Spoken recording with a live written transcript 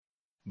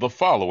The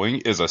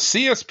following is a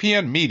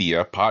CSPN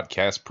Media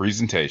podcast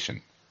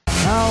presentation.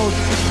 How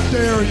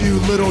dare you,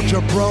 little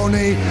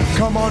jabroni,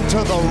 come on to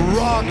the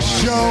Rock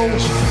Show,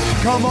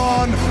 come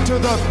on to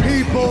the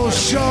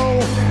People's Show,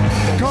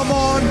 come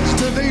on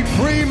to the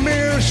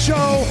premier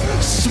show,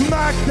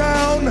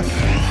 SmackDown,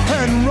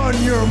 and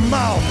run your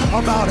mouth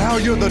about how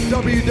you're the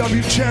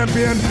WWE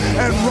champion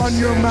and run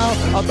your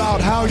mouth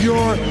about how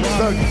you're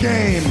the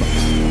game.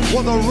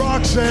 Well, The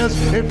Rock says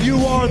if you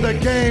are the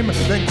game,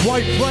 then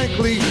quite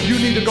frankly, you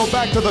need to go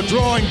back to the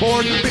drawing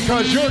board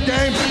because your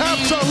game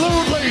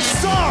absolutely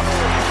sucks.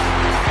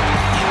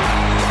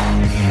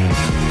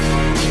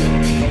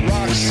 The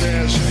Rock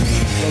says,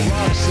 The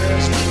Rock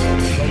says,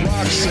 The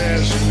Rock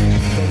says,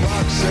 The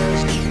Rock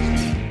says.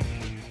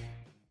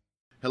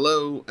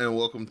 Hello and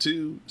welcome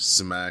to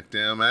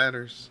SmackDown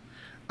Matters.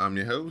 I'm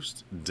your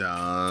host,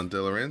 Don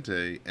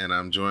DeLaurenti, and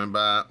I'm joined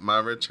by my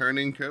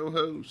returning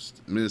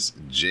co-host, Miss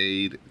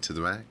Jade to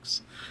the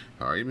Max.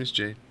 How are you, Miss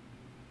Jade?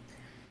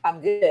 I'm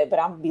good, but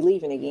I'm be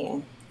leaving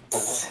again.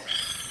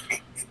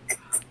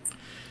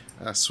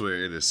 I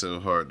swear it is so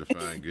hard to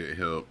find good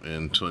help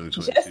in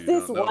 2022. Just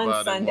this one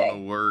Nobody Sunday.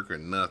 want to work or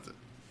nothing.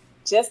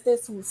 Just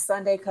this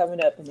Sunday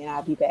coming up, and then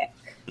I'll be back.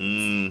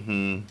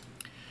 You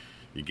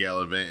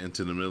gallivanting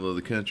to the middle of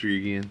the country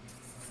again?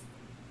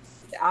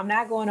 I'm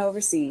not going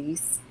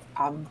overseas.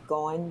 I'm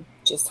going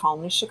just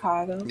home to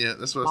Chicago. Yeah,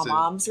 that's what I My said.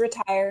 mom's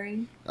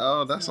retiring.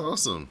 Oh, that's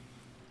awesome.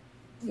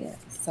 Yeah,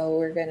 so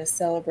we're going to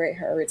celebrate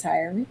her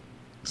retirement.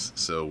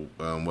 So,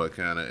 what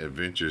kind of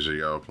adventures are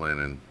y'all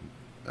planning?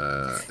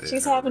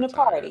 She's having a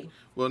party.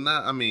 Well,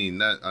 I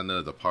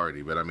know the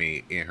party, but I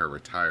mean in her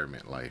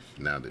retirement life,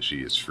 now that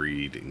she is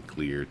freed and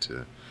clear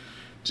to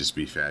just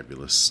be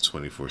fabulous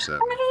 24/7. I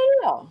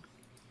don't know.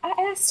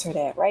 I asked her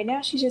that. Right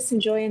now, she's just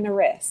enjoying the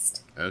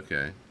rest.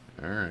 Okay,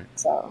 all right.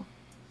 So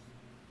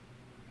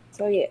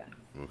yeah.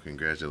 Well,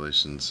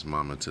 congratulations,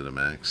 Mama to the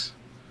Max.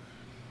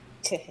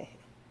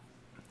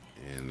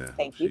 And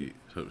Thank you.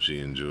 Hope she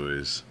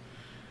enjoys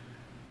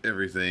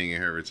everything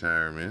in her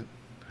retirement.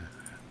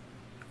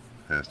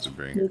 Has to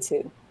bring her. Me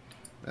too.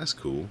 That's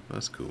cool.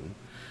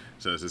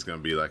 So is this going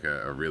to be like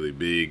a really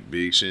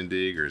big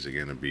shindig, or is it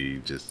going to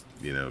be just,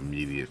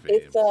 immediate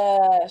fans?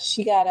 It's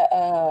she got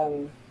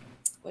a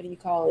what do you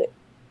call it?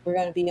 We're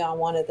going to be on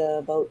one of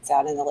the boats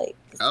out in the lake.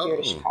 The Spirit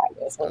of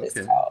Chicago is what it's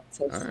called.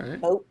 So it's a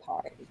boat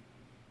party.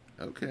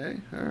 Okay,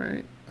 all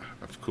right.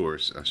 Of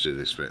course, I should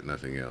expect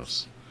nothing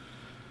else.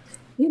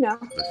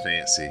 The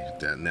fancy.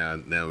 That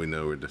now we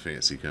know where the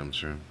fancy comes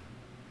from.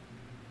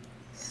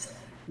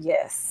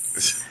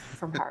 Yes,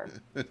 from her.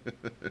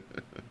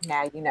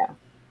 Now you know.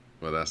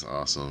 Well, that's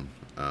awesome.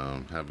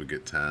 Have a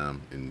good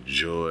time.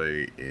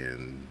 Enjoy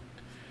and,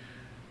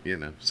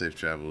 safe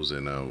travels.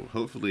 And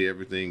hopefully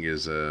everything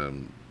is,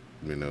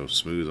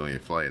 smooth on your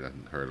flight. I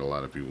heard a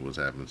lot of people was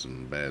having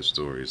some bad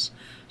stories,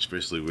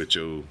 especially with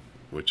your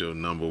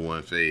number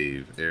one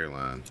fave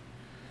airline.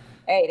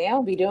 Hey, they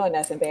don't be doing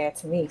nothing bad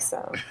to me,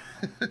 so.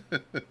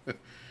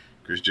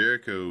 Chris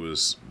Jericho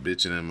was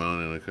bitching and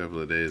moaning a couple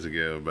of days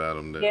ago about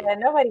him. Yeah,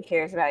 nobody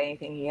cares about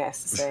anything he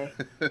has to say.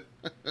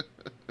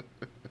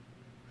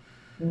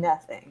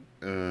 Nothing.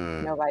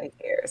 Nobody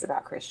cares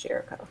about Chris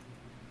Jericho.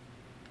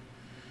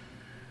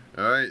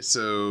 All right,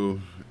 so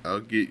I'll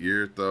get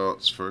your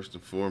thoughts first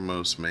and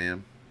foremost,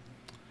 ma'am.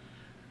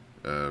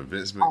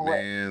 Vince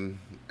McMahon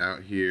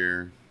out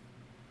here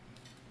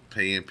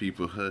paying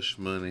people hush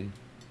money,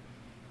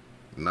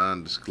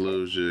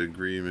 non-disclosure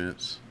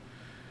agreements.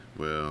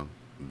 Well,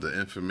 the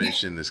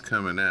information is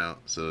coming out,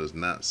 so it's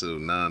not so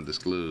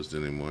non-disclosed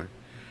anymore.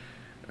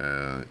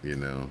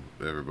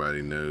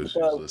 Everybody knows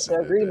who's listening.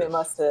 The agreement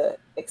must have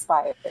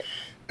expired.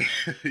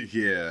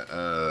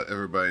 Yeah,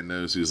 everybody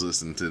knows who's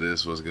listening to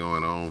this. What's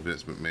going on?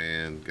 Vince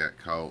McMahon got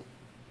caught,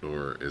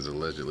 or is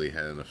allegedly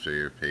had an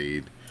affair,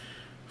 paid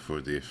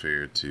for the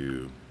affair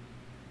to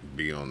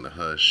be on the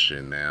hush,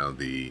 and now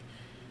the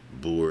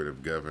board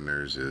of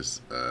governors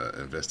is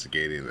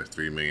investigating the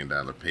 $3 million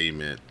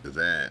payment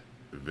that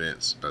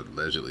Vince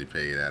allegedly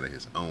paid out of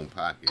his own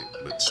pocket,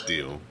 but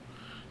still,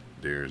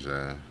 there's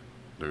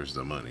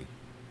the money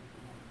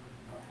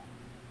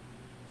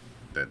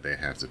that they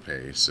have to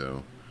pay.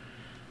 So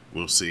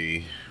we'll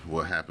see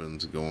what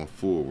happens going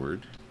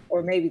forward.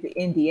 Or maybe the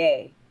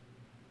NDA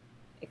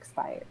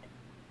expired.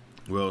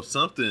 Well,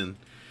 something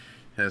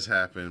has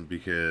happened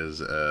because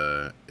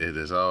it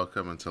is all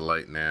coming to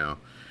light now.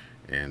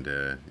 And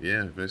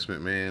Vince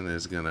McMahon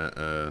is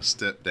gonna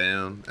step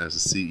down as the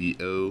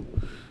CEO.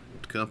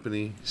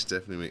 Company.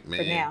 Stephanie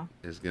McMahon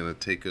is going to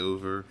take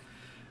over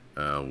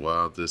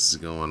while this is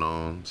going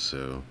on.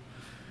 So,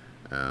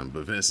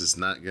 but Vince is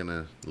not going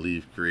to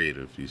leave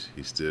creative. He's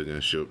still going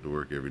to show up to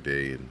work every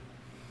day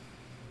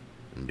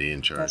and be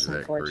in charge of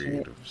that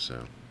creative.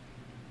 So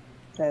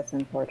that's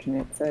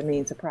unfortunate. So it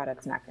means the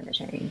product's not going to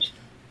change.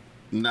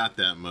 Not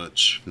that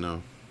much,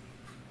 no.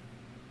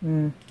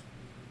 No.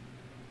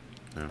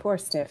 Poor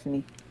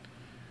Stephanie.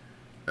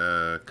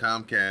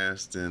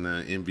 Comcast and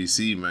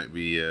NBC might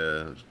be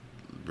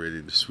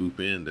ready to swoop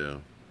in, though,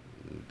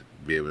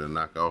 be able to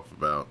knock off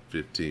about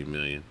 $15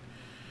 million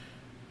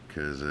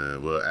Because,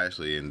 well,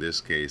 actually, in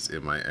this case,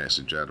 it might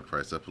actually drive the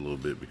price up a little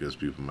bit because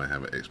people might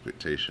have an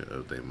expectation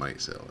of they might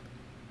sell it.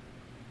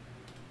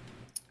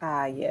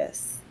 Ah,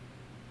 yes.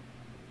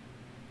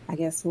 I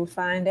guess we'll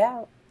find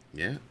out.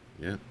 Yeah.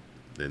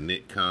 The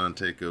Nick Khan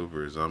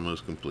takeover is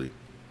almost complete.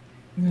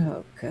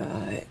 Oh,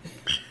 God.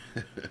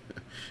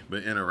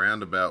 But in a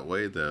roundabout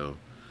way, though,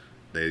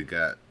 they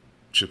got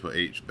Triple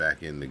H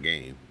back in the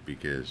game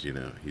because,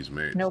 he's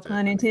married no to Stephanie.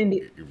 Pun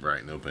intended.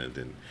 Right, no pun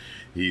intended.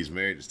 He's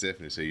married to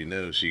Stephanie, so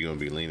she's going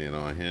to be leaning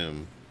on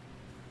him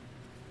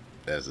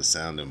as a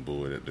sounding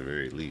board at the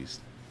very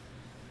least.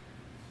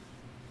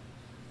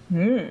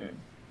 For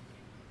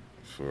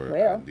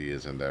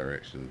ideas and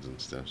directions and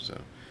stuff, so,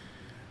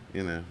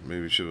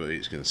 maybe Triple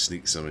H can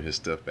sneak some of his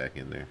stuff back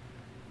in there.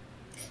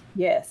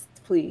 Yes,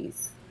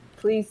 please.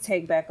 Please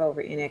take back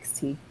over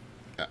NXT.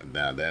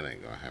 Now that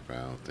ain't gonna happen,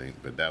 I don't think.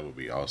 But that would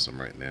be awesome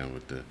right now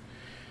with the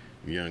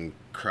young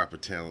crop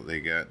of talent they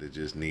got that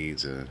just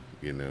needs a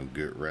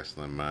good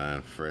wrestling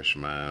mind, fresh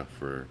mind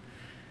for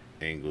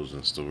angles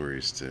and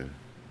stories to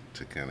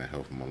kind of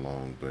help them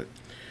along. But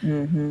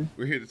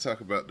we're here to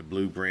talk about the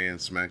Blue Brand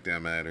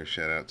SmackDown matter.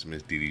 Shout out to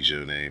Miss Didi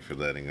Jonay for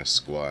letting us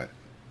squat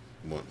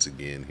once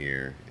again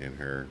here in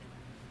her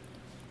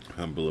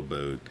humble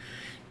abode.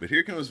 But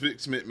here comes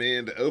Vince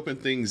McMahon to open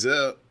things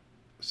up.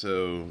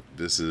 So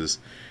this is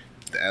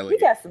the he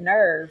got some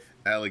nerve.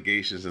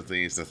 Allegations and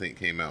things I think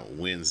came out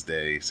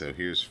Wednesday. So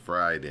here's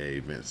Friday.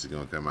 Vince is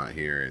going to come out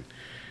here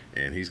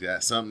and he's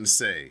got something to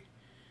say.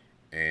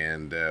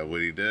 And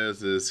what he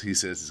does is he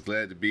says he's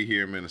glad to be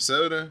here in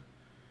Minnesota.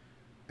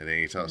 And then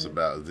he talks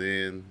about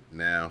then,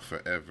 now,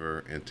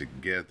 forever, and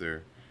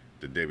together,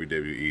 the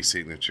WWE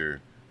signature.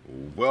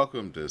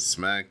 Welcome to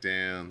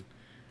SmackDown.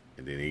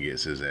 And then he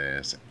gets his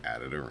ass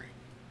out of the ring.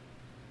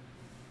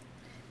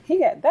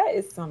 That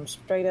is some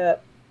straight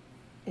up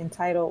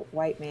entitled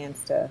white man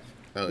stuff.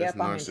 Oh, yep,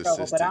 I'm in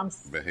trouble, but I'm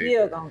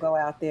still gonna go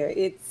out there.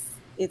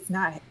 It's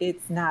not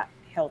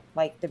health.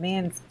 Like, the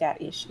man's got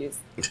issues.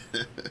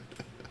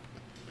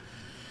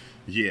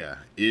 Yeah,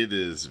 it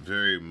is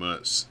very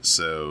much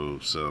so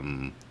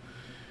some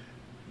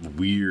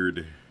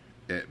weird,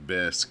 at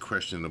best,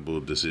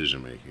 questionable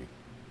decision making.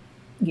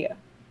 Yeah.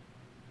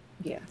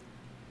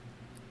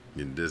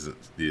 It doesn't.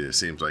 It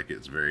seems like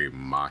it's very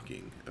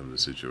mocking of the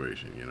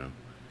situation,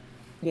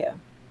 Yeah,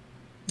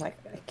 like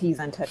he's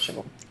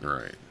untouchable.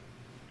 Right.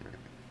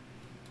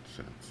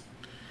 So,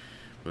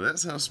 well,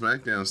 that's how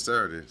SmackDown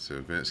started.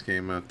 So Vince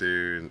came out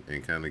there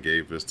and kind of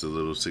gave us the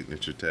little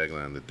signature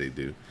tagline that they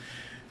do.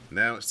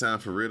 Now it's time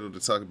for Riddle to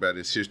talk about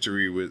his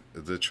history with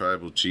the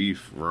Tribal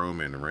Chief,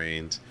 Roman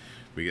Reigns.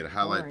 We get a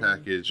highlight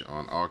package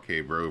on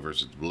RK Bro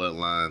versus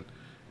Bloodline.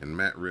 And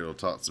Matt Riddle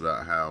talks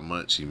about how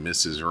much he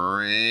misses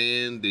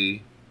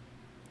Randy.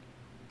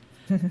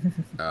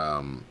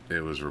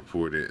 It was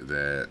reported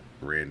that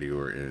Randy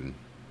Orton,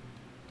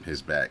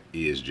 his back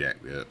is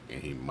jacked up,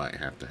 and he might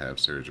have to have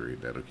surgery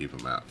that'll keep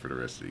him out for the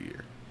rest of the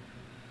year.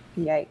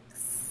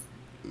 Yikes.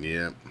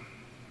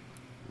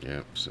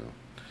 Yep. So,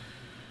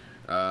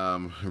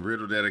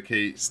 Riddle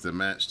dedicates the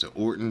match to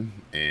Orton,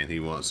 and he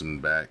wants him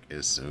back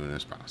as soon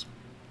as possible.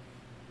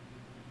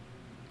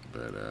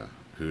 But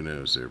who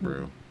knows there,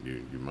 bro?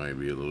 You might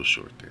be a little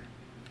short there.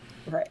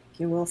 Right.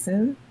 You will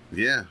soon?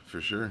 Yeah,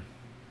 for sure.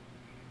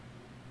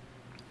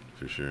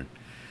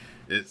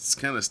 It's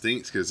kind of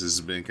stinks because this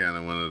has been kind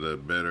of one of the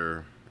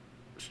better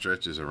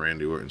stretches of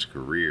Randy Orton's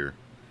career.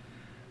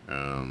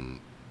 The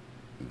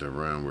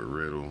run with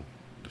Riddle,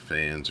 the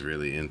fans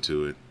really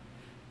into it.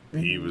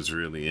 He was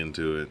really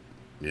into it,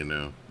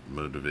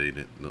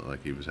 motivated. Looked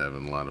like he was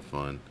having a lot of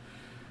fun.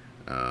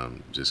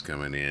 Just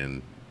coming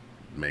in,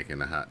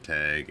 making a hot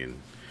tag, and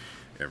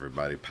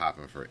everybody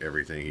popping for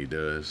everything he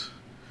does.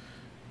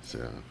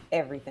 So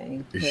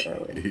everything,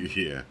 literally.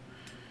 Yeah.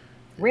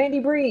 Randy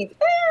breathe.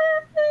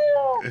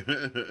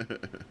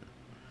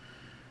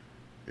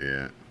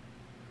 Yeah.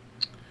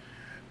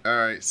 All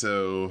right,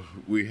 so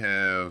we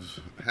have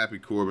Happy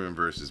Corbin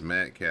versus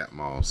Madcap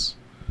Moss.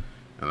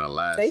 And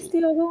they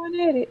still going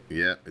at it.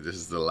 Yeah, this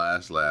is the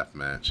last laugh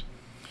match.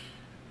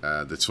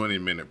 The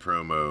 20-minute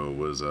promo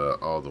was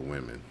all the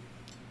women.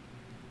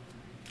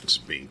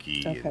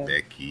 Spinky and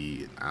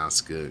Becky and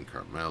Asuka and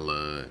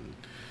Carmella and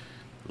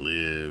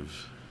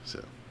Liv.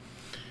 So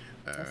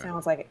that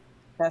sounds like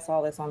that's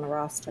all that's on the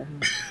roster.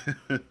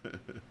 Huh?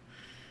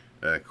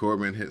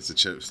 Corbin hits the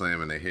choke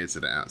slam and they head to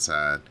the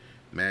outside.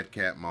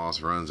 Madcap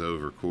Moss runs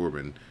over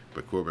Corbin,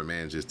 but Corbin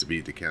manages to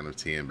beat the count of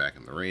 10 back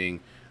in the ring.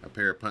 A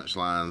pair of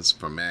punchlines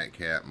from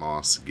Madcap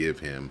Moss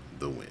give him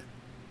the win.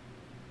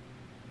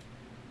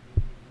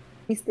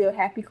 He's still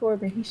happy,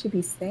 Corbin. He should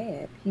be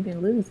sad. He's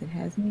been losing,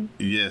 hasn't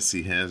he? Yes,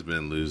 he has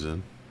been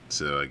losing.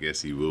 So I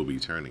guess he will be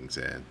turning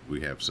sad.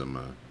 We'll have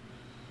some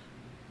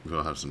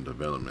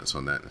developments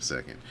on that in a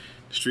second.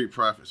 The Street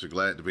Profits are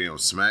glad to be on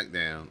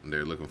SmackDown, and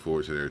they're looking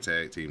forward to their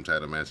tag team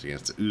title match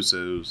against the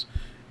Usos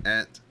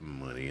at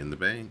Money in the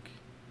Bank.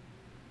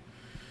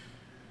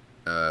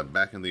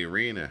 Back in the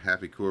arena,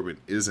 Happy Corbin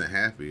isn't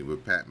happy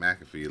with Pat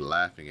McAfee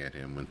laughing at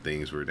him when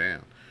things were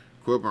down.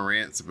 Corbin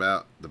rants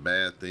about the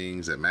bad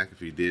things that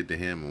McAfee did to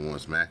him and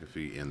wants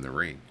McAfee in the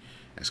ring.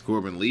 As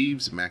Corbin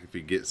leaves,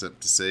 McAfee gets up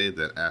to say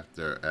that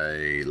after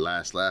a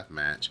last laugh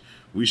match,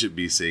 we should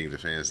be seeing the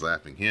fans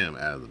laughing him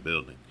out of the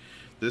building.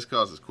 This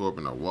causes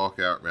Corbin to walk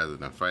out rather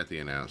than fight the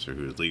announcer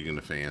who is leading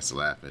the fans to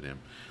laugh at him.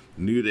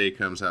 New Day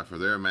comes out for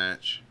their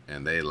match,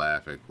 and they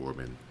laugh at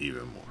Corbin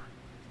even more.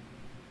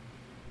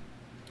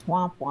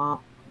 Womp womp.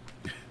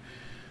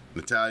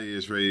 Natalya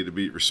is ready to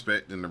beat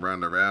Respect in the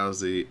Ronda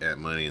Rousey at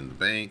Money in the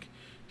Bank.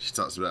 She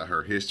talks about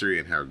her history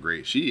and how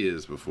great she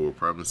is before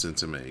promising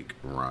to make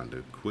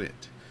Ronda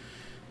quit.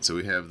 So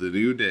we have the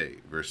New Day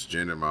versus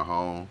Jinder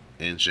Mahal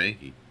and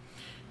Shanky.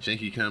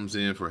 Shanky comes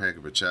in for a heck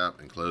of a chop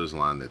and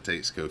clothesline that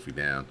takes Kofi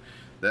down.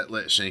 That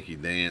lets Shanky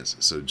dance,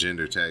 so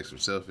Jinder tags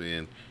himself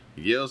in,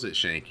 yells at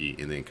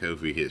Shanky, and then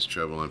Kofi hits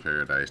Trouble in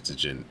Paradise to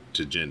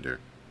Jinder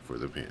for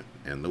the pin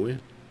and the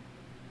win.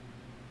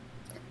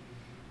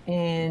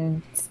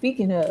 And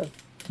speaking of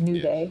New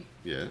Day,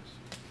 yes,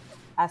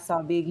 I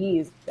saw Big E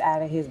is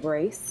out of his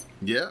brace.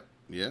 Yep.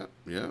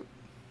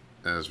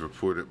 As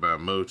reported by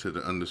Mo to the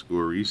 _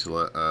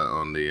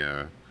 on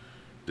the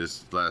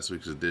this last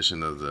week's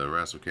edition of the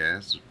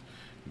WrestleCast,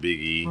 Big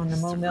E on the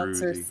Mo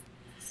Meltzer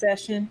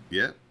session.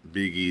 Yep,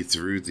 Big E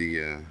threw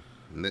the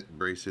neck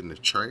brace in the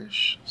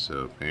trash.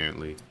 So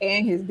apparently,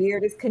 and his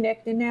beard is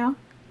connected now.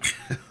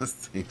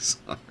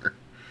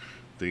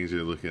 Things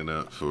are looking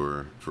up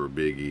for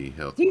Big E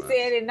health. He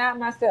said it, not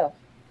myself.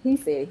 He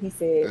said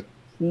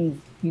he's,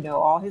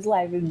 all his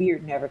life his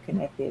beard never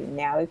connected, and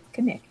now it's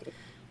connected.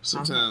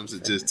 Sometimes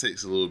it just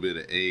takes a little bit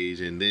of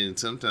age, and then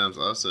sometimes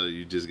also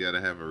you just got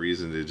to have a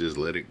reason to just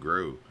let it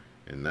grow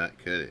and not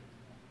cut it.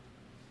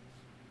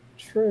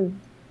 True.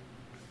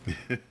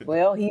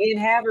 Well, he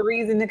didn't have a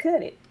reason to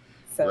cut it.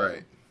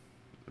 So.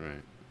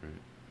 Right.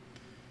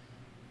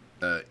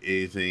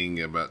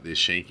 Anything about this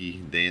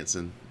Shanky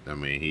dancing? I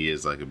mean, he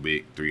is like a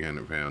big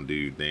 300-pound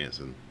dude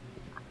dancing.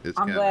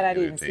 I'm glad I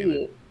didn't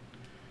see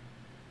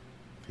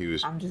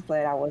it. I'm just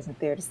glad I wasn't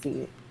there to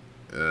see it.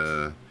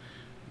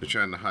 They're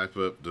trying to hype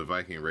up the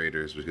Viking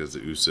Raiders because the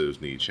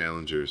Usos need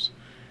challengers.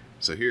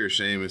 So here are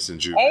Sheamus and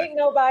Drew. Ain't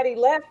nobody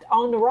left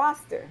on the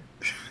roster.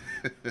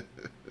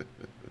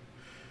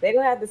 They're going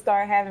to have to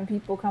start having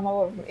people come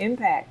over from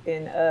Impact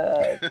and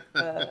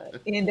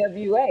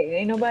NWA.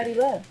 Ain't nobody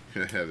left.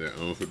 Have their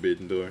own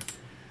Forbidden Door.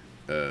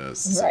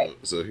 Right.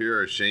 So here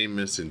are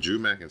Sheamus and Drew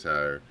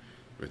McIntyre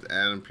with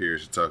Adam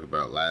Pearce to talk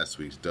about last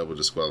week's double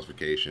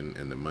disqualification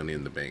and the Money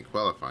in the Bank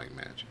qualifying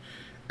match.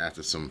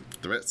 After some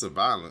threats of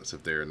violence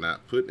if they are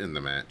not put in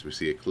the match, we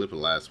see a clip of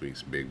last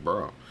week's big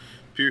brawl.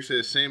 Pearce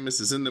says Sheamus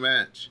is in the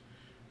match.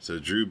 So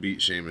Drew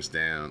beats Sheamus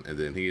down, and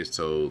then he is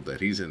told that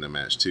he's in the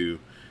match too.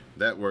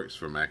 That works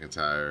for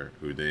McIntyre,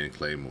 who then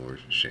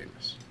claymores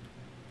Sheamus.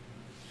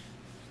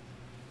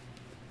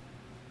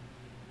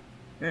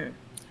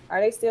 Are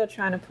they still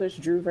trying to push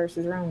Drew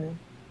versus Roman?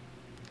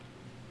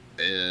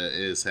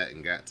 It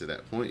hadn't got to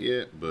that point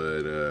yet,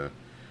 but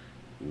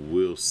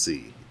we'll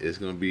see. It's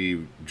going to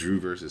be Drew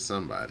versus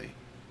somebody.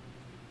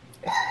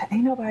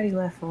 Ain't nobody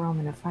left for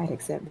Roman to fight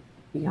except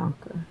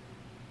Bianca.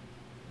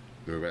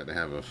 We're about to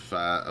have a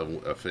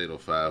fatal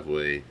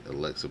 5-way: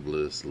 Alexa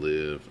Bliss,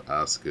 Liv,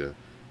 Asuka,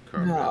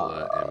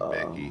 Carmella, and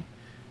Becky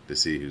to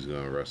see who's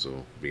going to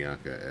wrestle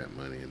Bianca at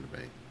Money in the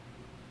Bank.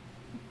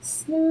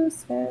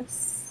 Snooze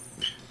fest.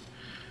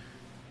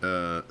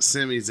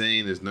 Sami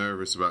Zayn is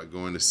nervous about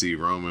going to see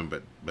Roman,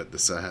 but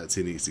decides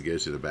he needs to go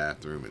to the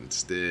bathroom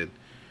instead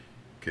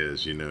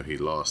because, he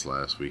lost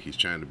last week. He's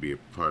trying to be a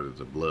part of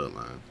the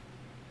bloodline.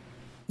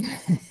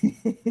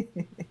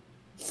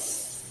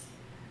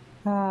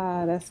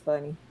 That's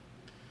funny.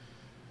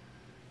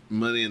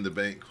 Money in the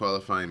Bank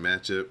qualifying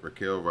matchup,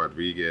 Raquel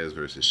Rodriguez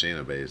versus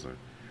Shayna Baszler.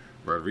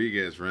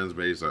 Rodriguez runs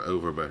Baszler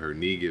over, but her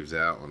knee gives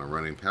out on a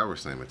running power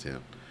slam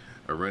attempt.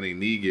 A running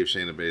knee gives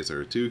Shayna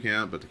Baszler a 2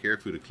 count, but the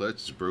Careful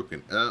clutch is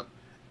broken up,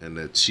 and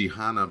the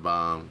Chihana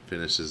bomb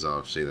finishes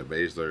off Shayna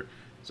Baszler.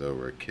 So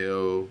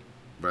Raquel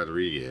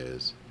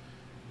Rodriguez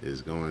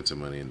is going to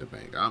Money in the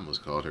Bank. I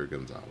almost called her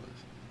Gonzalez.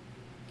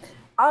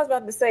 I was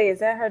about to say, is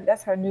that her?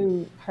 That's her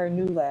new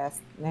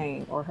last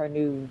name, or her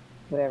new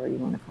whatever you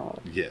want to call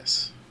it.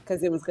 Yes.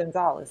 Because it was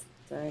Gonzalez,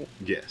 right?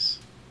 Yes.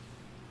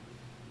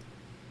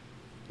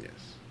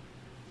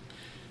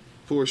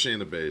 Poor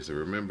Shayna Baszler.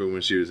 Remember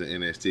when she was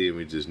in NXT and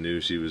we just knew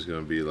she was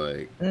going to be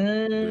like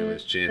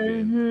women's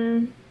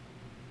champion?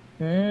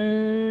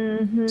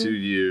 2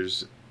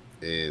 years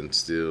and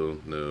still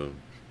no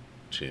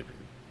champion.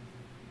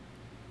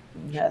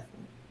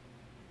 Nothing.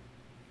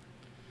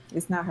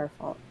 It's not her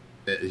fault.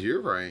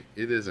 You're right.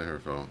 It isn't her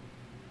fault.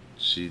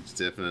 She's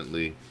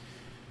definitely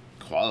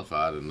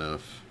qualified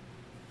enough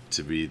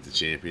to be the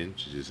champion.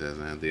 She just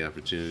hasn't had the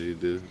opportunity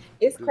to.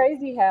 It's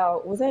crazy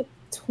how, was that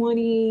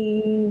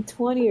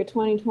 2020 or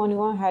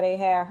 2021, how they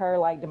had her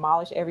like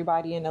demolish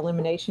everybody in the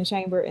Elimination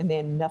Chamber and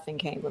then nothing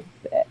came of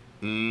that.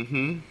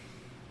 Mm-hmm.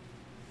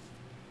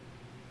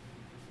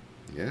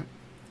 Yeah.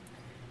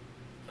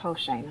 Poor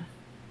Shayna.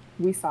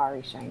 We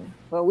sorry, Shayna.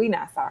 Well, we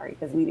not sorry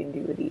because we didn't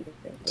do it either,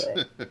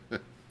 but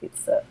it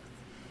sucks.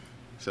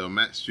 So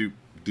Max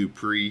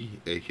Dupree,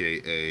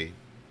 aka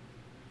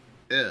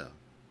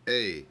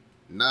L.A.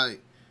 Knight,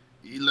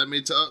 you let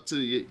me talk to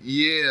you.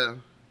 Yeah.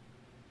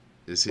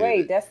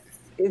 Wait,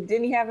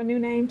 didn't he have a new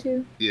name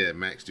too? Yeah,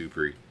 Max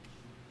Dupree.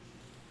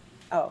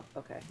 Oh,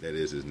 okay. That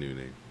is his new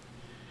name.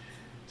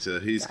 So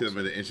he's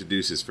coming to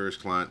introduce his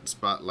first client. The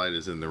spotlight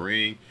is in the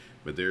ring,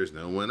 but there's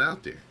no one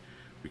out there.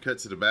 We cut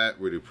to the back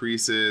where Dupree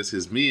says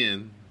his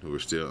men, who are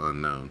still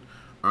unknown,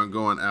 aren't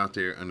going out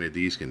there under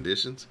these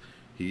conditions.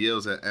 He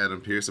yells at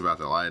Adam Pearce about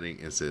the lighting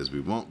and says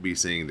we won't be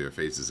seeing their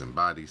faces and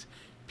bodies.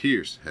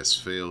 Pearce has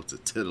failed to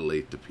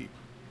titillate the people.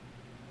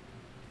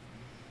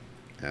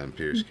 Adam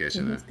Pearce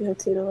catching a... Still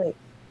titillate.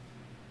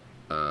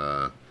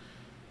 That's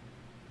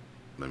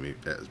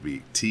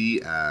be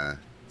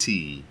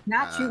T-I-T.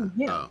 Not you,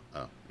 him.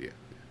 Oh, yeah.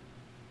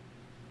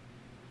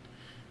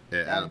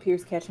 Adam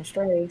Pearce catching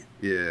strays.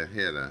 Yeah,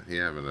 he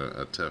having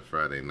a tough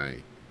Friday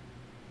night.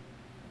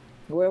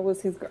 Where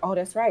was his? Oh,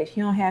 that's right.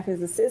 He don't have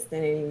his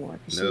assistant anymore.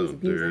 No,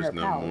 there is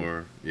no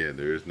more. Yeah,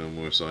 there is no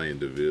more Sonya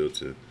Deville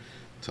to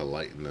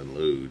lighten the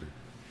load.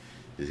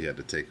 He's got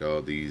to take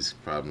all these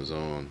problems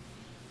on,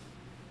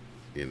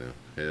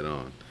 head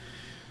on.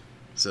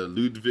 So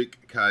Ludwig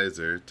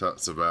Kaiser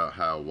talks about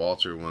how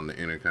Walter won the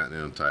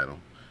Intercontinental title.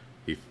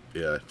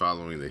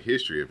 Following the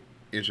history of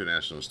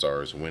international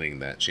stars winning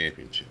that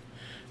championship.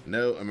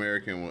 No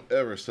American will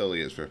ever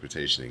sully its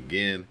reputation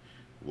again.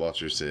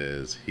 Walter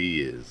says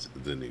he is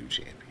the new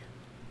champion.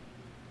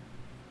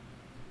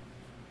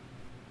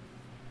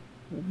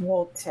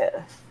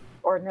 Walter.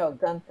 Or no,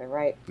 Gunther,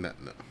 right? No.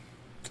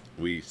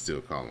 We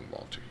still call him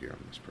Walter here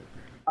on this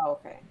program. Oh,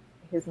 okay.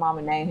 His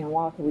mama named him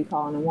Walter. We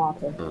calling him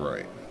Walter.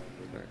 Right.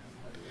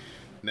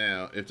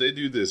 Now, if they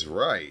do this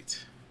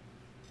right,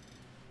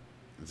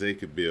 they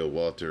could build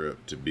Walter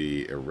up to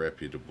be a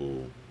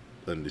reputable,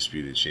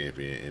 undisputed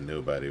champion, and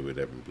nobody would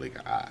ever blink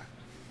an eye.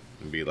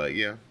 And be like,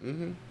 yeah,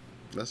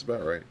 that's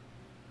about right.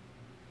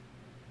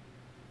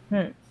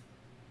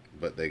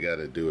 But they got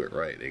to do it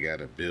right. They got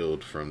to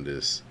build from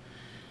this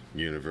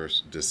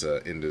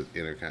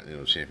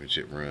Intercontinental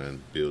Championship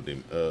run, build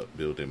him up,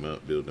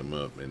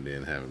 and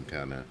then have him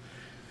kind of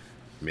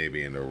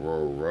maybe in the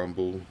Royal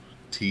Rumble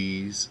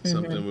tease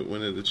something with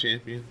one of the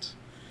champions,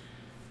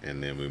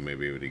 and then we may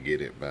be able to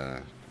get it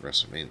by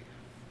WrestleMania,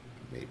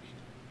 maybe.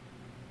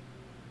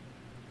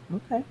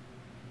 Okay.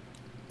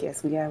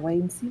 Guess we gotta wait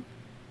and see.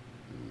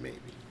 Maybe.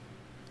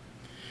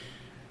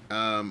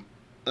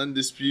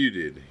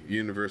 Undisputed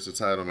Universal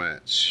Title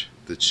match.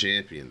 The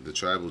champion, the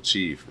Tribal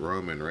Chief,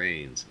 Roman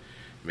Reigns,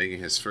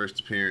 making his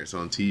first appearance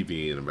on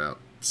TV in about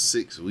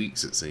 6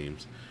 weeks, it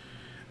seems.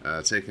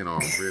 Taking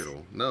on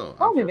Riddle. No,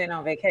 Roman been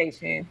on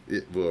vacation.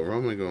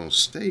 Roman gonna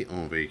stay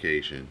on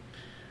vacation.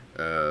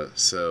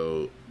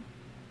 So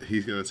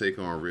he's gonna take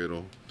on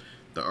Riddle.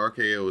 The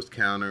RKO is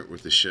countered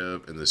with the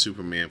shove, and the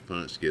Superman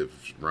punch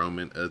gives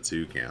Roman a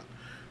 2 count.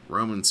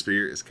 Roman's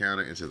spear is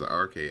countered into the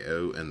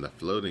RKO, and the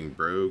floating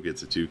bro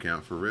gets a 2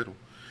 count for Riddle.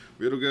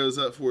 Riddle goes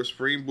up for a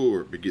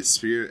springboard, but gets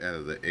speared out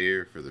of the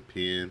air for the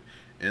pin,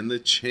 and the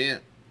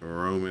champ,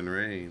 Roman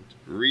Reigns,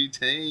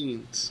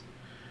 retains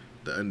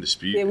the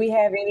undisputed. Did we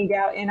have any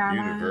doubt in our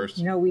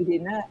mind? No, we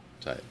did not.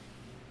 Title.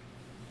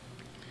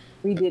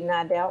 We did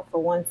not doubt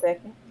for 1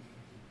 second.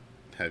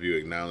 Have you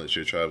acknowledged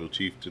your tribal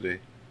chief today?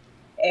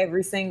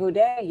 Every single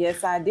day.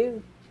 Yes, I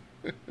do.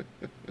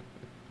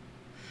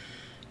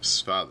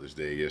 It's Father's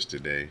Day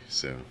yesterday,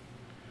 so,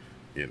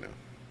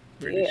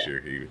 pretty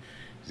sure he's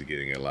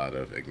getting a lot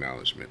of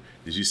acknowledgement.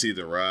 Did you see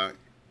The Rock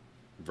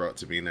brought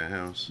to Mina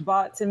House?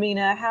 Brought to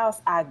Mina House?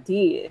 I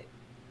did.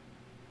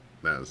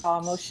 That was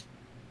almost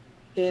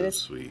so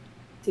sweet.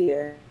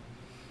 Tear.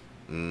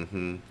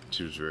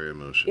 She was very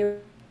emotional.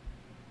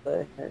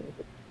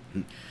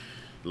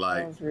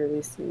 Like, that was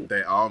really sweet.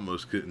 They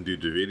almost couldn't do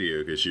the video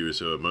because she was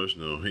so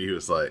emotional. He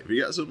was like,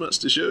 "We got so much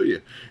to show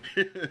you,"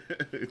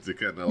 to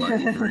kind of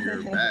like bring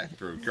her back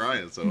from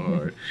crying so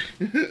hard.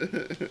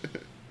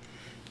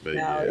 But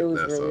it was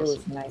that's really, awesome. It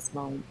was a nice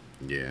moment.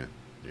 Yeah.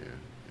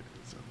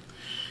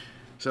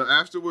 So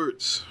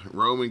afterwards,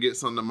 Roman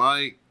gets on the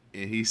mic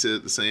and he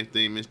said the same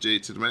thing Miss J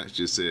to the Max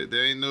just said.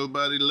 There ain't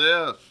nobody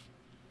left.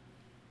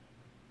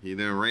 He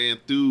done ran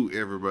through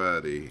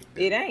everybody.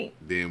 It ain't.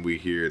 Then we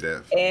hear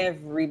that.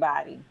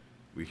 Everybody.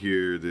 We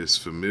hear this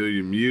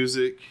familiar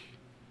music.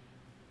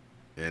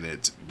 And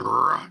it's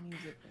Brock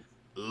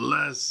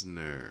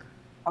Lesnar.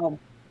 Oh,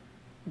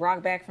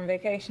 Brock back from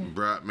vacation?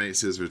 Brock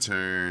makes his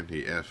return.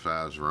 He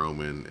F5s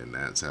Roman. And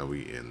that's how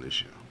we end the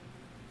show.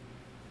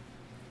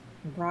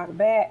 Brock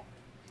back.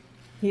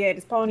 He had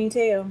his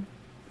ponytail.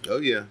 Oh,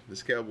 yeah.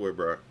 It's Cowboy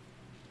Brock.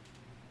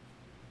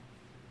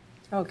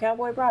 Oh,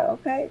 Cowboy Brock,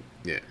 okay.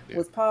 Yeah.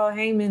 Was Paul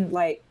Heyman,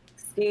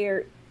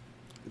 scared?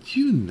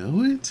 You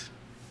know it.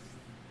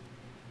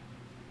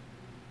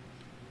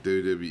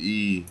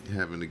 WWE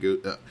having to go...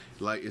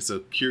 it's a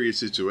curious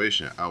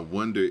situation. I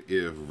wonder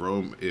if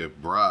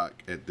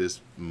Brock, at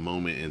this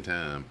moment in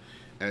time,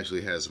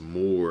 actually has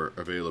more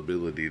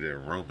availability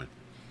than Roman.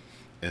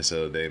 And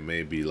so they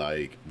may be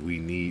like, we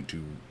need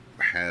to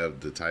have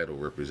the title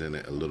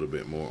represented a little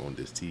bit more on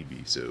this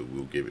TV, so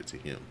we'll give it to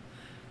him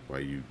while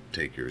you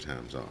take your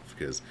times off.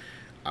 Because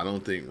I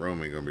don't think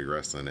Roman gonna be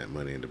wrestling at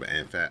Money in the Bank.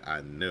 In fact,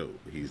 I know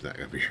he's not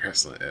gonna be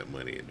wrestling at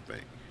Money in the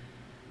Bank.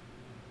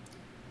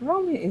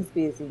 Roman is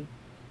busy.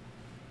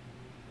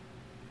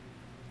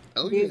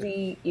 Oh,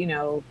 busy,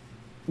 yeah.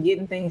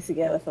 Getting things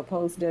together for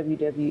post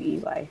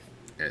WWE life.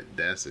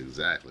 That's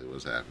exactly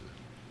what's happening.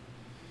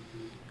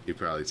 He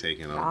probably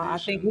taking auditions. I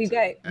think we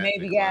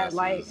got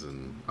like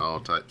and all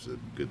types of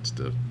good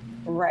stuff.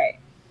 Right.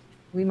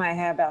 We might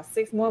have about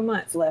 6 more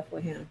months left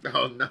with him.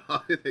 Oh no,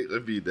 it ain't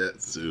gonna be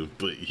that soon.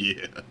 But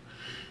yeah,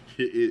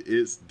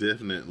 it's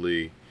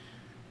definitely,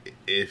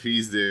 if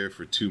he's there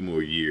for 2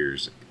 more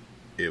years,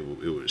 it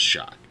would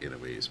shock and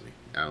amaze me.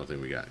 I don't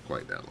think we got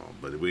quite that long,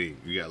 but we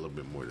got a little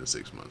bit more than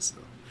 6 months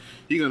though.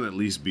 He's gonna at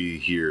least be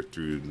here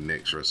through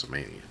next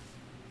WrestleMania.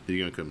 He's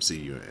gonna come see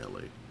you in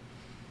LA.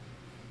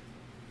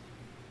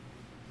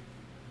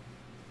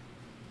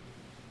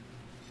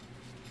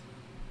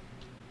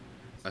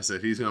 I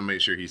said he's gonna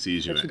make sure he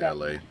sees you in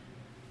LA.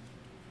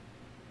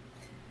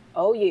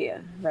 Oh yeah,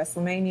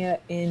 WrestleMania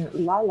in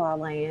La La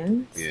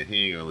Land. Yeah,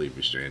 he ain't gonna leave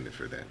you stranded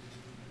for that.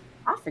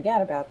 I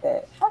forgot about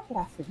that. How could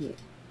I forget?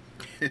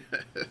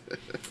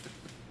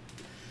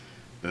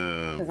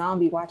 Because I don't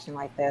be watching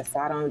like that, so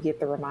I don't get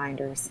the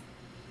reminders.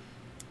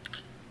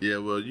 Yeah,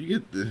 well, you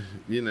get the,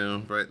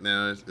 right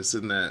now it's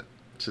in that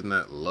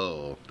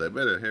lull. They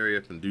better hurry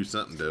up and do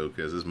something though,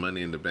 because there's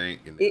Money in the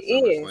Bank and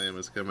SummerSlam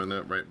is coming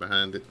up right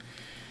behind it.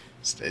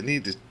 So they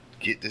need to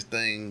get this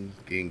thing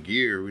in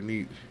gear. We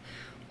need,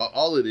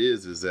 all it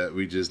is that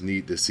we just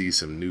need to see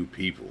some new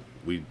people.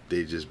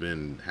 They just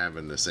been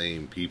having the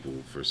same people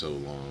for so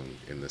long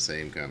in the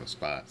same kind of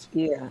spots.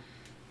 Yeah.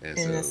 And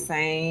in the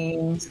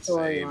same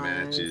story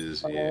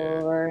matches,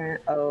 over and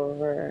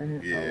over.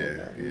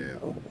 And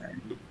over.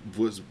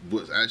 What's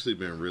actually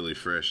been really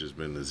fresh has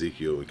been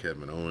Ezekiel and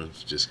Kevin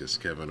Owens, just because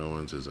Kevin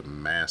Owens is a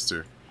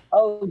master.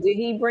 Oh, did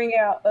he bring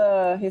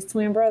out his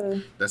twin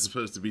brother? That's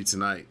supposed to be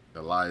tonight.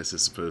 Elias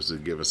is supposed to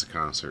give us a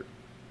concert.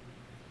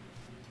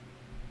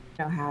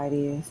 You know how it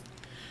is.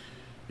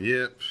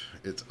 Yep,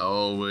 it's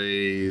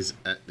always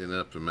acting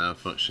up and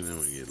malfunctioning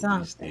when you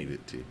least need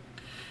it to.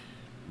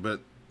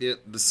 But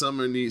yep, the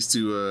summer needs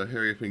to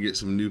hurry up and get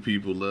some new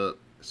people up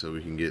so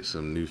we can get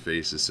some new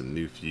faces, some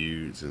new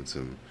feuds, and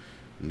some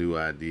new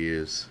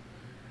ideas.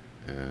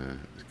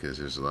 Because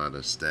there's a lot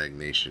of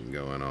stagnation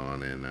going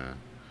on in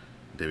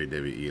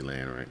WWE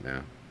land right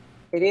now.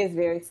 It is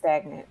very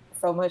stagnant,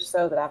 so much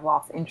so that I've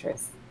lost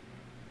interest.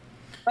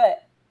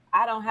 But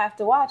I don't have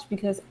to watch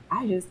because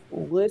I just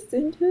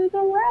listen to the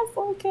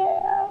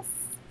WrestleCast.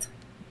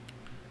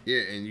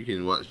 Yeah, and you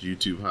can watch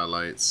YouTube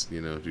highlights,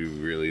 if you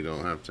really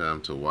don't have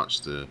time to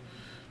watch the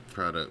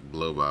product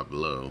blow by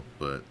blow.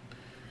 But,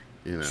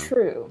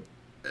 True.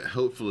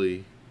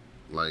 Hopefully,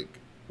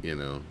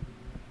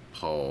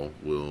 Paul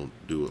will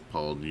do what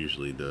Paul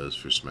usually does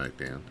for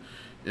SmackDown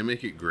and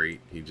make it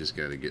great. He just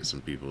got to get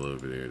some people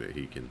over there that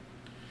he can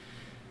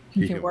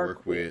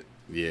work with.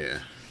 Yeah.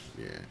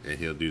 And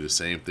he'll do the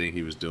same thing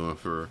he was doing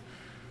for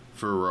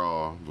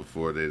Raw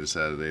before they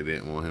decided they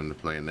didn't want him to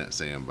play in that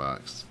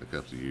sandbox a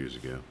couple of years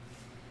ago.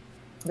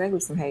 They were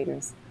some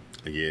haters.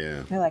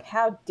 Yeah. They're like,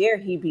 how dare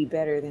he be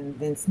better than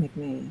Vince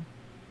McMahon?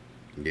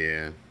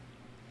 Yeah.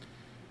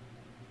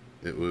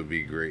 It would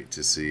be great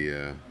to see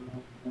a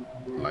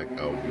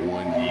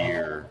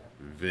 1-year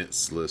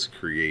Vince-less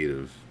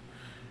creative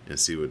and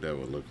see what that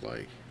would look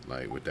like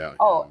without.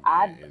 Oh,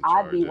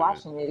 I'd be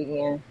watching it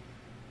again.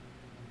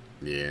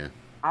 Yeah.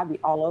 I'd be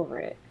all over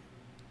it.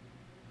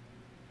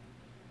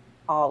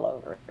 All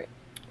over it.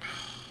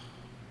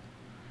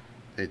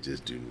 They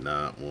just do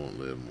not want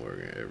Liv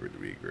Morgan ever to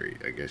be great.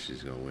 I guess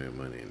she's gonna win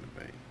Money in the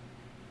Bank.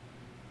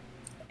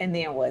 And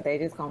then what? They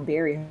just gonna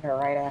bury her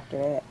right after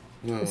that.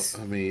 Well,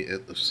 I mean,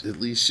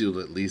 at least she'll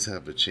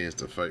have a chance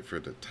to fight for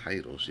the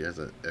title. She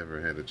hasn't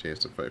ever had a chance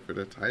to fight for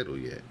the title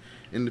yet,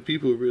 and the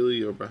people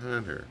really are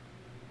behind her.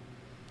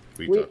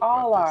 We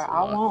all are.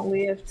 I want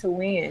Liv to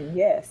win.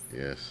 Yes.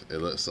 Yes, it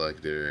looks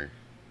like they're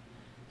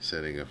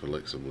setting up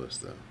Alexa Bliss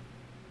though.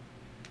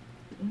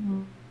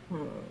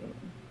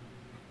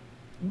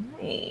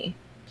 Hey.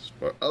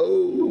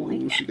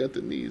 Oh, she got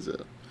the knees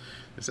up.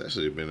 It's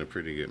actually been a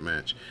pretty good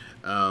match.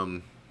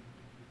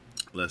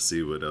 Let's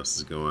see what else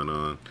is going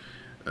on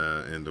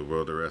in the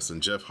world of wrestling.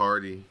 Jeff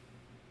Hardy,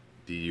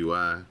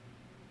 DUI.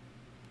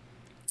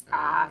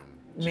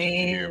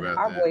 Man,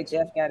 our boy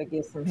Jeff got to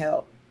get some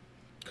help.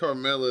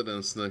 Carmella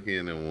done snuck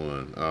in and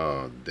won.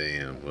 Oh,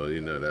 damn. Well,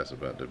 that's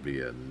about to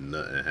be a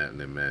nothing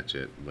happening match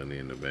at Money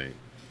in the Bank.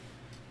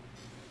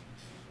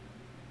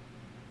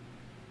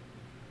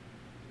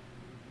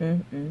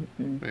 Man,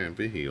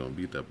 Biggie gonna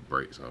beat the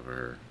brakes off of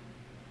her.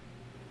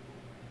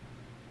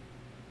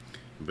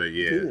 But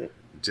yeah. Good.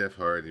 Jeff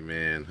Hardy,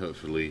 man,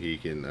 hopefully he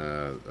can.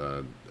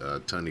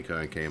 Tony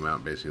Khan came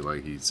out basically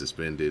like he's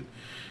suspended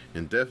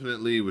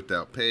indefinitely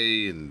without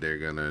pay, and they're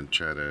gonna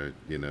try to,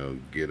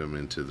 get him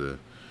into the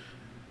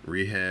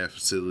rehab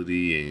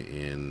facility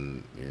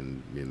and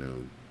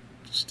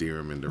steer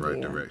him in the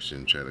right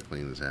direction, try to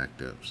clean his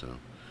act up. So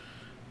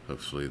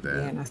hopefully that.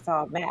 Yeah, and I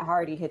saw Matt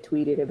Hardy had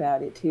tweeted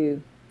about it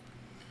too.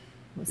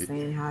 Was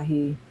saying how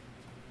he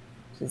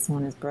just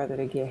want his brother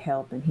to get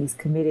help, and he's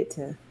committed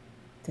to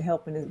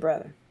helping his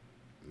brother.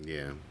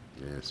 Yeah.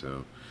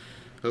 So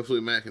hopefully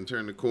Matt can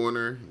turn the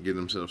corner, get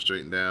himself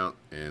straightened out,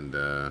 and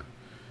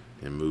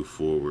move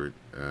forward.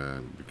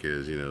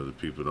 Because the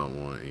people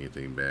don't want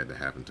anything bad to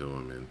happen to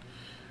him, and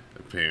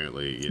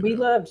apparently we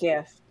love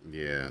Jeff.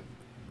 Yeah.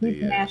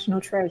 He's a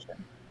national treasure.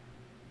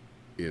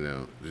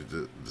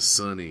 The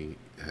Sonny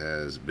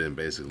has been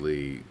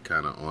basically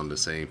kind of on the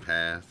same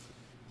path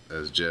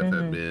as Jeff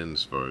had been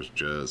as far as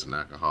drugs and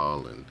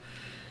alcohol and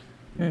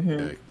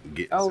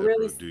getting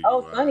really?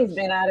 DUIs. Sonny's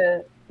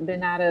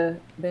been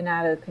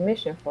out of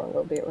commission for a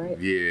little bit, right?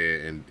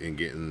 Yeah, and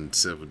getting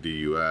several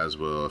DUIs.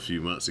 Well, a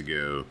few months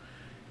ago,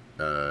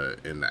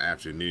 in the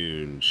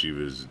afternoon, she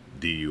was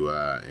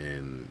DUI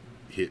and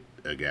hit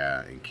a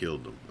guy and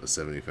killed him, a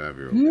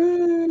 75-year-old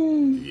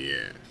guy.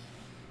 Yeah.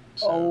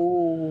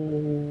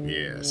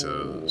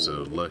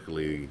 So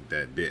luckily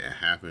that didn't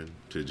happen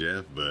to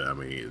Jeff, but I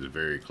mean it's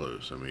very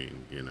close. I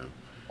mean,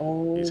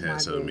 he's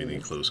had so many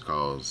close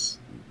calls.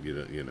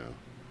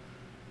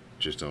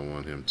 Just don't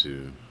want him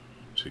to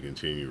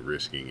continue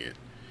risking it,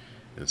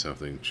 and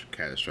something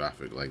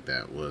catastrophic like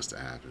that was to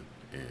happen,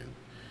 and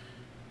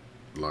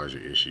larger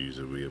issues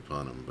will be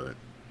upon him. But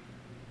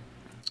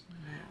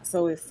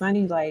so is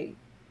Sonny like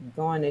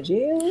going to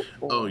jail?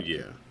 Or? Oh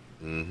yeah.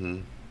 Mm-hmm.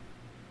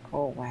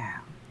 Oh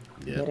wow.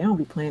 Yeah, they don't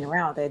be playing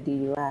around with that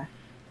DUI.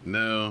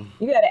 No.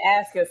 You got to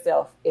ask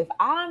yourself, am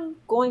I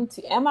going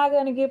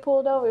to get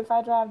pulled over if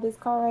I drive this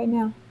car right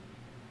now?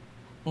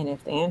 And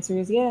if the answer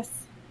is yes,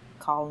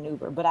 call an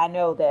Uber. But I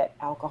know that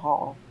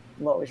alcohol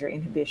lowers your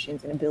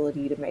inhibitions and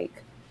ability to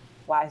make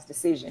wise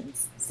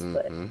decisions.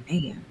 But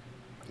man.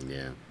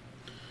 Yeah.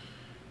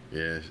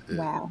 Yeah.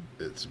 Wow.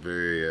 It's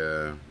very,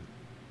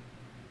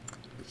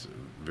 it's a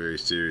very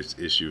serious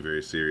issue,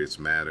 very serious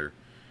matter.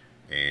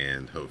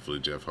 And hopefully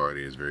Jeff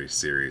Hardy is very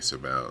serious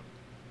about,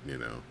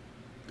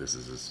 this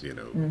is his,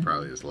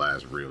 probably his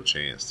last real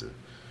chance to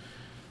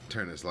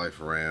turn his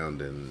life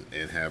around and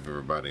have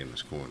everybody in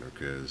his corner,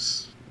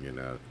 because,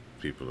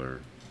 people are,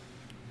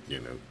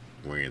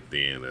 wearing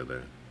thin of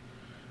that.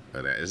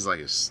 It's like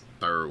his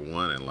third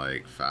one in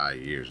like 5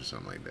 years or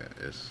something like that.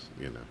 It's,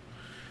 and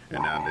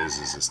now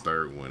this is his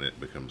third one, it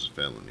becomes a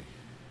felony.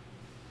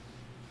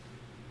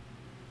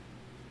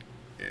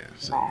 Yeah,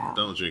 so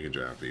don't drink and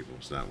drive, people.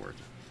 It's not worth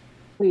it.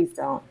 Please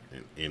don't.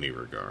 In any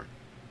regard.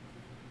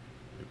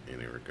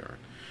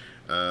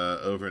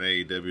 Over in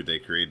AEW, they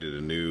created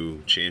a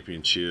new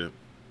championship,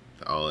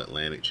 the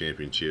All-Atlantic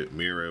Championship.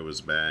 Miro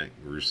is back.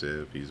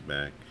 Rusev, he's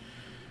back.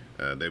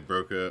 They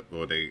broke up,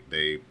 or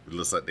they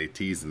looks like they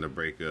teasing the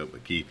breakup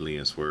with Keith Lee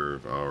and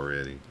Swerve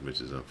already,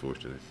 which is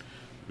unfortunate.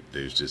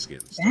 They was just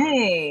getting started.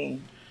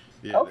 Dang.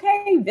 Yeah.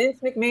 Okay, Vince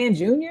McMahon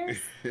Jr.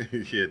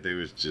 Yeah, they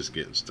was just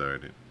getting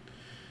started.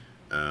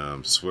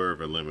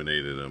 Swerve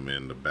eliminated them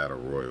in the Battle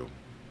Royal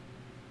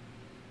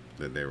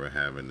that they were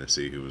having to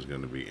see who was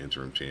going to be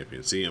interim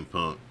champion. CM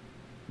Punk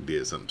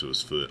did something to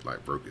his foot,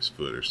 like broke his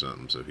foot or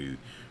something, so he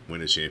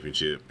won the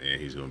championship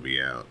and he's going to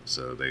be out.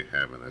 So they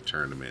having a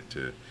tournament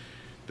to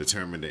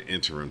determine the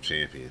interim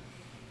champion.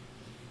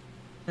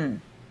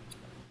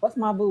 What's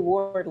my boo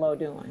Wardlow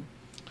doing?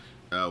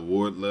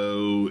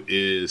 Wardlow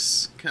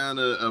is kind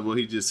of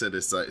he just set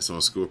his sights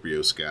on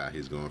Scorpio Sky.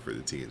 He's going for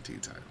the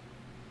TNT title.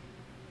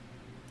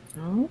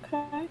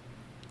 Okay.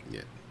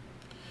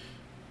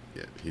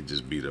 Yeah, he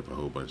just beat up a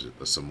whole bunch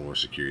of some more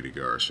security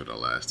guards for the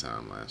last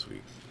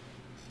week.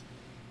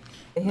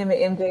 And him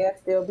and MJF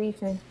still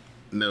beefing?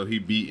 No, he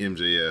beat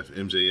MJF.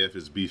 MJF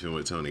is beefing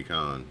with Tony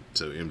Khan.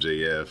 So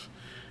MJF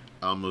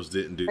almost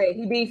didn't do... Wait,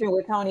 he beefing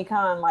with Tony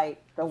Khan,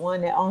 like the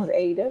one that owns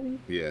AEW?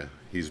 Yeah,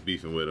 he's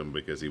beefing with him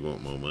because he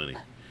want more money.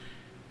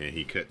 And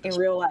he cut this...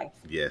 In real life?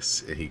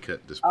 Yes, and he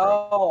cut this...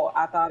 Oh,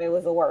 I thought it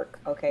was a work.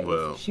 Okay,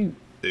 well, shoot.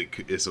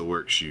 It's a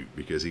work shoot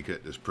because he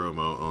cut this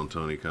promo on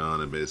Tony Khan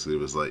and basically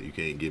was like, you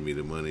can't give me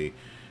the money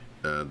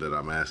that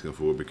I'm asking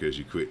for because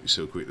you're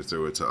so quick to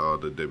throw it to all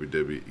the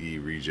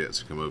WWE rejects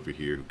who come over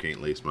here who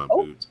can't lace my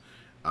boots.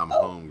 I'm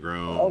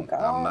homegrown.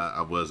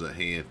 I wasn't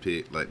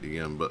handpicked like the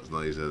Young Bucks and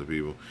all these other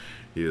people.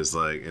 He was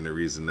like, and the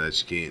reason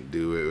that you can't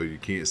do it or you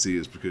can't see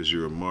it is because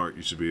you're a mark.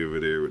 You should be over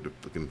there with the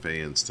fucking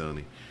fans,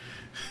 Tony.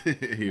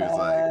 He was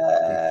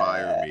like,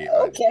 fire me.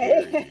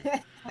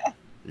 Okay.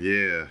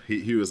 Yeah,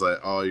 he was like,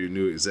 all your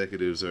new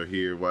executives are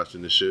here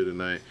watching the show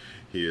tonight.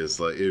 He is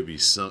like, it'd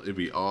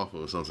be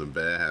awful if something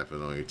bad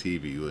happened on your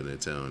TV, wouldn't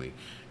it, Tony?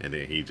 And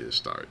then he just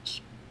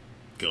starts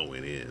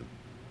going in.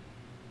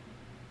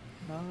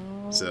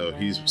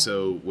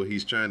 So what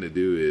he's trying to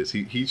do is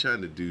he's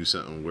trying to do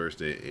something worse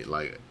than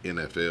like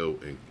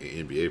NFL and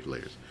NBA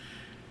players.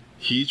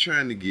 He's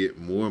trying to get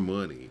more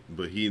money,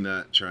 but he's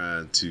not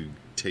trying to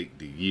take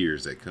the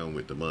years that come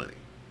with the money.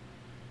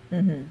 You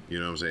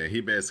know what I'm saying?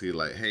 He basically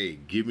like, hey,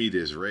 give me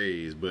this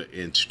raise, but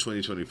in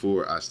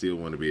 2024, I still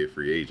want to be a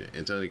free agent.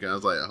 And Tony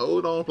Khan's like,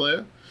 hold on,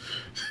 player.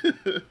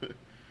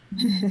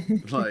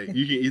 Like,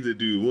 you can either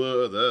do one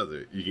or the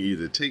other. You can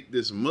either take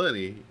this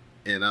money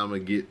and I'm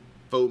going to get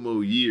 4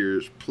 more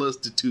years plus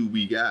the 2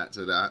 we got,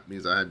 so that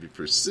means I have you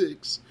for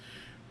 6,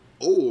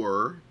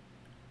 or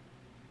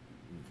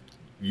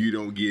you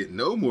don't get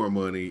no more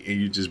money and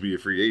you just be a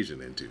free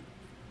agent in 2.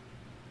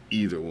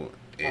 Either one.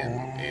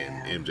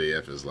 And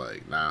MJF is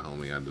like, nah,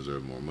 homie, I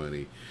deserve more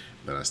money,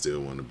 but I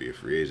still want to be a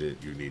free agent.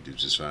 You need to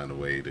just find a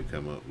way to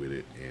come up with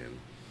it and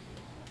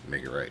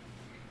make it right.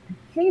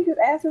 He just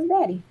asked his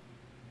daddy.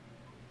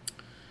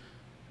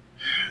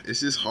 It's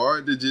just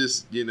hard to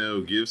just,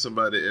 give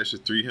somebody an extra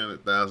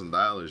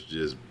 $300,000,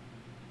 just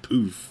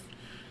poof,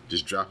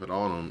 just drop it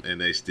on them,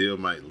 and they still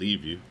might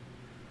leave you.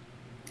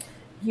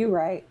 You're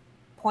right.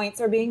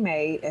 Points are being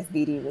made, as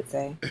BD would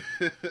say.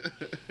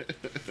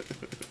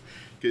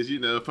 Because,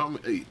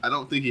 I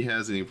don't think he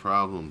has any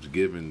problems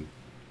giving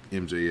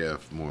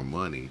MJF more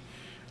money,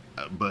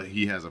 but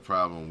he has a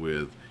problem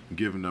with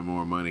giving them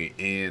more money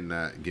and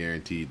not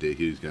guaranteed that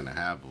he's going to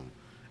have them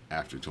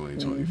after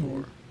 2024.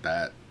 Mm-hmm.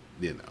 That,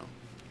 and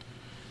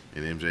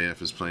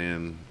MJF is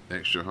playing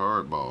extra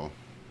hardball,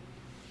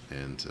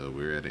 and so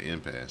we're at an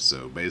impasse.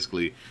 So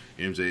basically,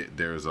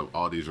 there's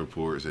all these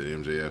reports that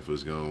MJF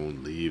was going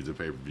to leave the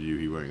pay-per-view.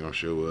 He wasn't going to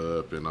show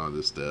up and all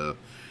this stuff,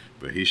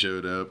 but he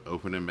showed up,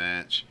 opening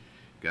match,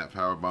 got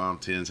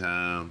powerbombed 10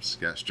 times,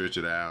 got stretched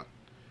out,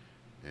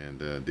 and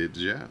did the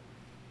job.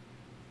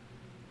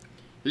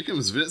 Here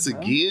comes Vince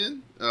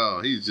again. Oh,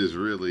 he's just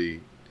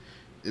really,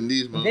 and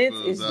these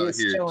motherfuckers out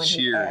here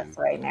cheering his ass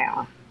right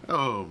now.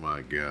 Oh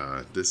my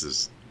God, this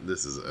is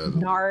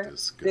utterly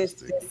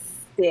disgusting.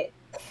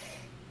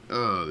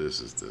 Oh, this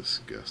is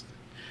disgusting.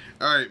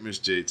 All right, Miss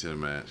J to the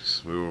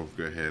Max. We'll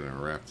go ahead and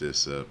wrap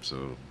this up so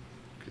you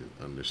can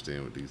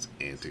understand what these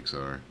antics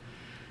are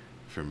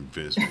from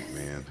Vince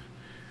McMahon.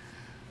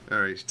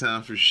 All right, it's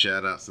time for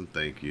shout outs and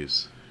thank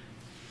yous.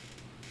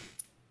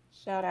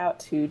 Shout out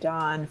to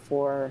Don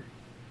for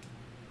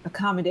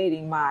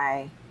accommodating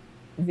my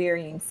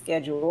varying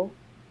schedule,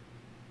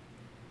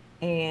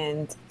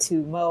 and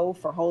to Mo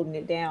for holding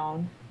it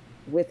down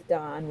with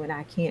Don when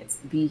I can't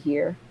be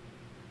here.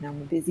 And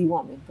I'm a busy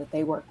woman, but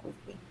they work with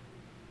me.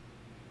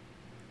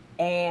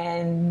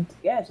 And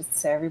yeah,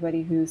 just to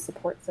everybody who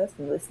supports us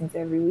and listens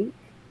every week,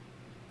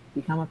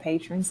 become a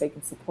patron so you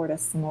can support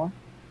us some more.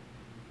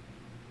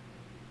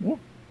 Yeah.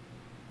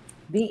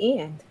 The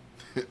end.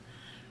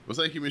 Well,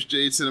 thank you, Miss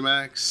Jade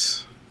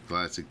Cinemax.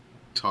 Glad to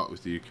talk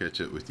with you,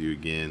 catch up with you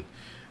again.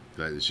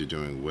 Glad that you're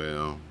doing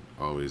well.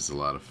 Always a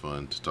lot of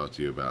fun to talk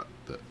to you about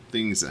the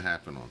things that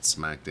happen on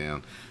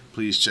SmackDown.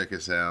 Please check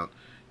us out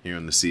here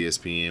on the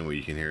CSPN, where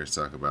you can hear us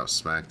talk about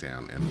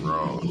SmackDown and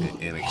Raw and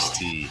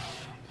NXT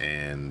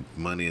and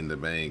Money in the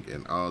Bank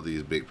and all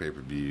these big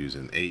pay-per-views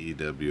and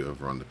AEW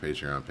over on the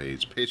Patreon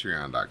page,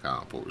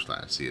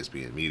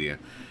 patreon.com/CSPN Media.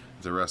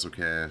 The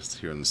WrestleCast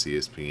here on the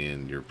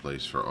CSPN, your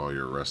place for all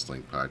your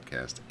wrestling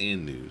podcasts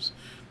and news,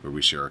 where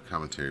we share our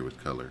commentary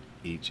with color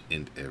each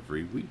and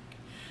every week.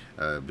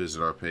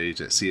 Visit our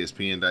page at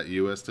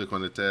cspn.us. Click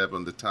on the tab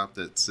on the top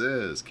that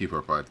says Keep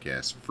Our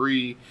Podcast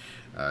Free.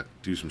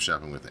 Do some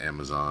shopping with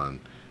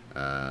Amazon,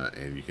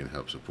 and you can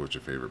help support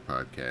your favorite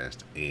podcast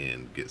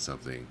and get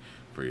something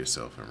for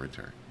yourself in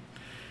return.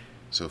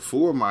 So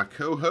for my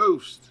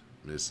co-host,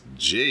 Miss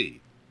J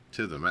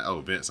to the Max.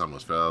 Oh, Vince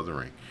almost fell out of the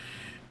ring.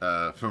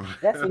 That's what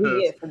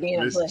he is for being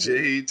a Miss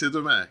J to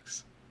the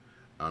Max.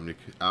 I'm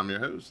your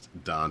host,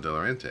 Don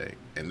Delarente,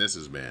 and this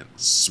has been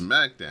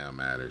SmackDown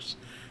Matters.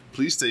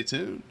 Please stay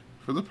tuned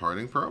for the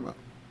parting promo.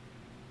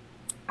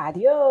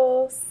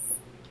 Adios.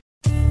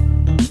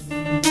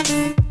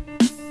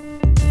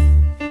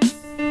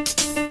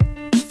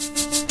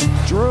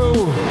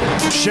 Drew,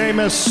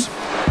 Sheamus,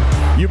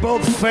 you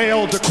both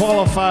failed to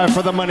qualify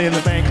for the Money in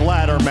the Bank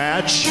ladder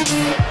match.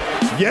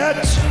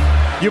 Yet,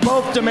 you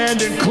both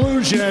demand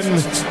inclusion,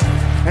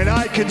 and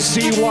I can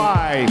see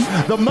why.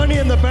 The Money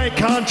in the Bank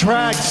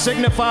contract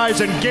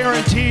signifies and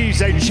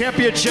guarantees a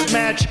championship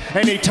match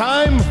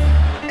anytime,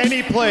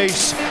 any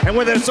place, and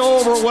with its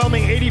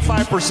overwhelming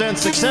 85%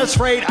 success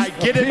rate, I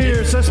get it.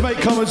 Pierce, this might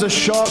come as a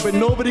shock, but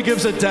nobody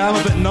gives a damn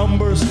about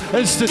numbers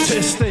and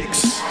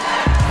statistics.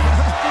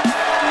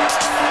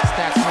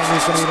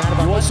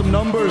 You want some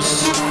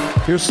numbers?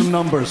 Here's some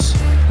numbers.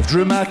 If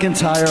Drew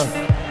McIntyre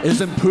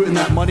isn't put in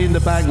that Money in the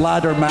Bank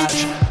ladder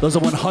match, there's a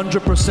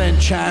 100%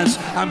 chance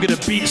I'm gonna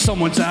beat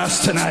someone's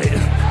ass tonight.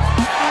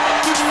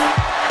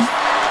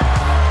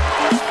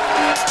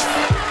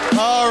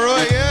 All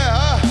right, yeah,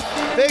 huh?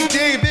 Big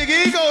D, big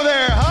ego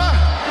there, huh?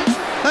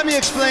 Let me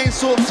explain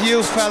something to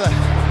you, fella.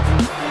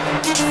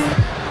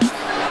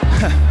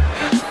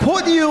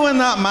 Putting you in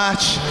that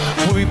match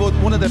will be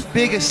one of the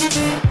biggest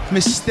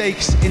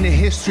mistakes in the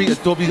history of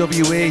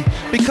WWE,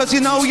 because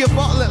you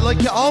bottle it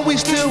like you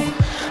always do.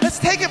 Let's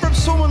take it from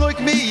someone like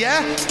me,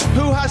 yeah,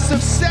 who has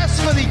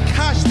successfully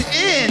cashed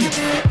in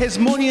his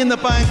Money in the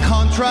Bank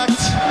contract,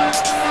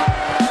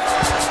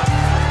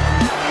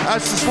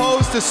 as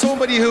opposed to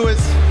somebody who has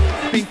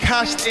been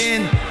cashed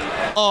in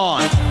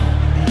on.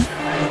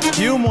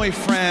 You, my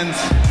friend,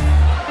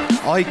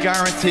 I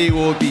guarantee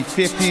will be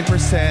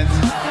 15%.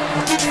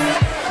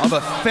 of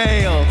a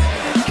failed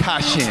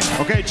cash-in.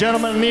 Okay,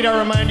 gentlemen, need I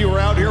remind you, we're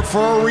out here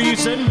for a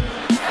reason.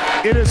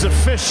 It is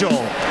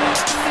official.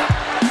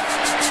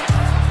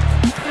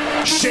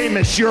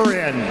 Sheamus, you're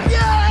in.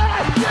 Yeah!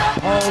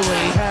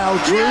 Holy hell,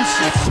 Juice.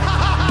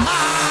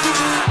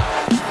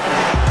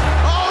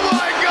 Oh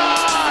my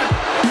God!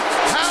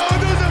 How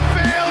does it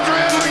feel,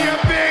 Drew, you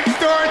big,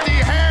 dirty,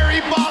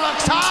 hairy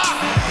bollocks, huh?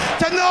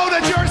 To know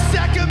that you're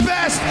second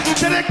best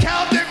to the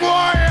Celtic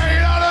Warrior,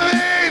 you know what I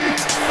mean?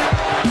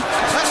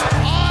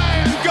 I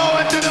am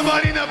going to the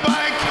Money in the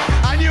Bank,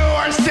 and you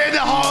are sitting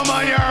home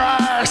on your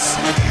arse.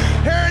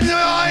 Here in the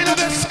line of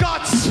the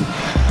Scots,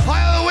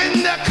 I'll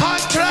win the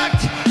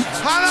contract,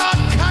 and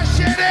I'll cash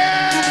it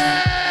in!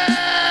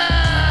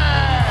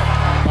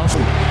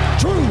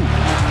 Drew,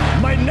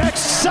 my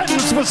next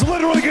sentence was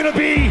literally going to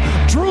be,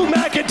 Drew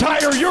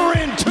McIntyre, you're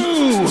in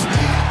too.